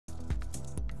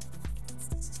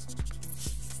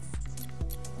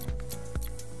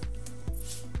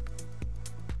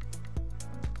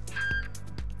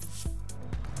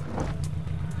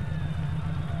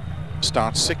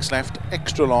start 6 left,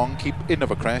 extra long, keep in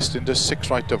over crest, into 6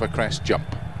 right over crest,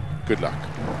 jump. Good luck.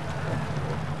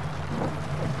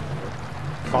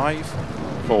 5,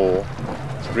 4,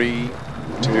 3,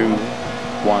 2,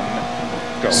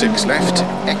 1, go. 6 left,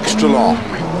 extra long.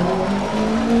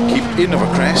 Keep in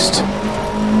over crest,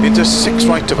 into 6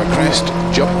 right over crest,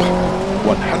 jump.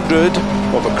 100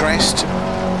 over crest,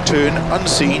 turn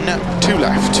unseen, 2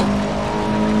 left.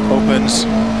 Opens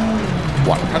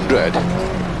 100.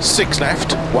 6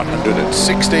 left,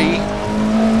 160.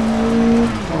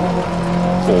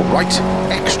 4 right,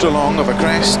 extra long of a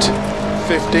crest,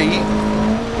 50.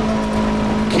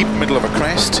 Keep middle of a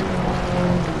crest,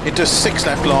 into 6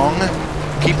 left long,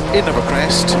 keep in of a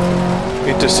crest,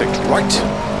 into 6 right.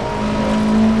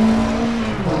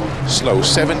 Slow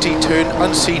 70, turn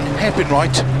unseen, hairpin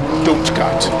right, don't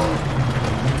cut.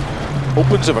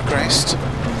 Opens of a crest,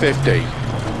 50.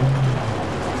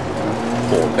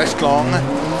 4 left long,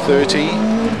 30.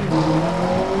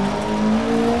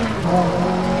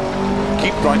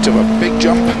 Keep right of a big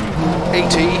jump,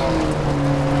 80.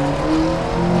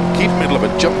 Keep middle of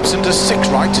a jumps into 6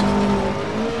 right.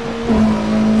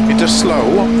 Into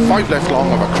slow, 5 left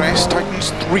long of a crest,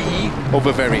 tightens 3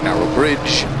 over very narrow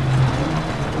bridge.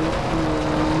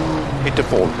 Into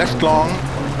 4 left long,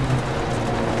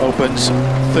 opens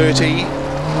 30.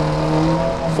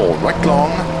 4 right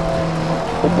long,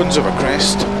 opens over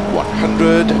crest,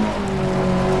 100.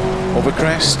 Over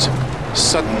crest,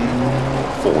 sudden,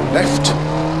 4 left,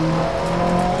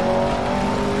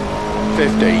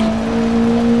 50.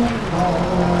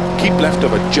 Keep left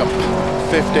of a jump,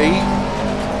 50.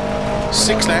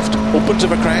 6 left, opens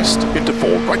of a crest, into 4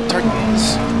 right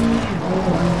tightens.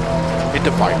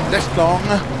 Into 5 left long,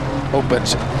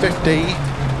 opens 50.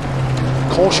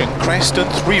 Caution crest and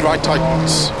 3 right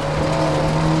tightens.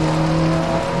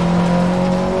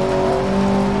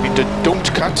 Into don't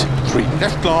cut, 3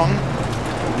 left long,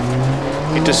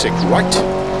 into 6 right,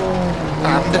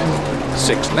 and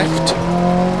 6 left,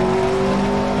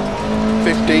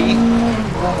 50,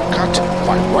 cut,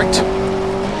 5 right,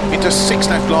 into 6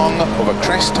 left long, over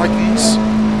crest tightens,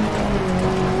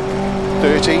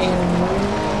 30,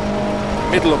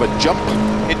 middle of a jump,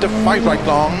 into 5 right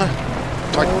long,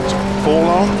 tightens 4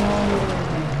 long,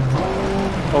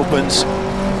 opens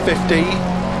 50,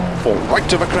 4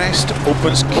 right of a crest,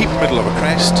 opens, keep middle of a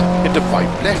crest, into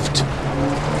 5 left,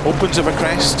 opens of a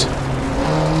crest,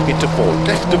 into 4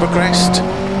 left of a crest,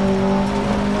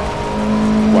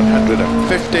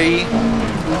 150,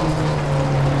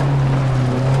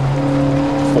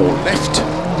 4 left,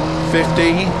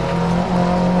 50,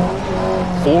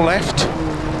 4 left,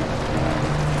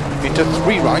 into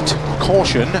 3 right,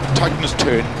 caution, tightens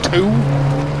turn 2,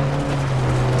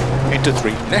 into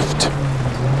 3 left,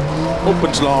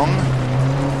 opens long,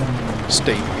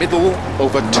 stay middle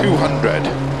over 200.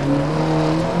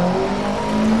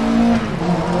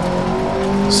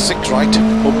 6 right,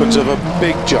 opens of a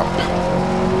big jump,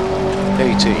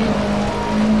 80.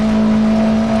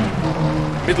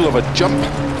 Middle of a jump,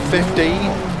 50.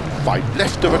 5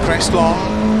 left of a crest long,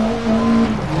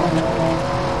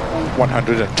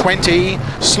 120.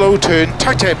 Slow turn,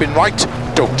 tight hairpin right,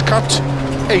 don't cut,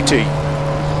 80.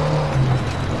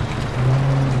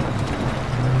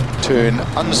 Turn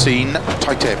unseen,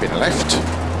 tight hairpin left,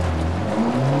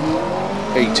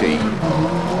 80.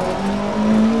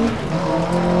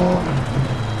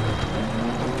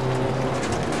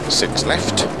 Six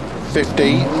left,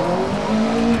 50.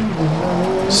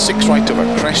 6 right of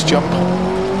a crest jump,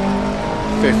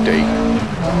 50.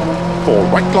 4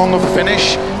 right long of a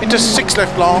finish, into 6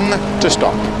 left long to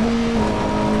stop.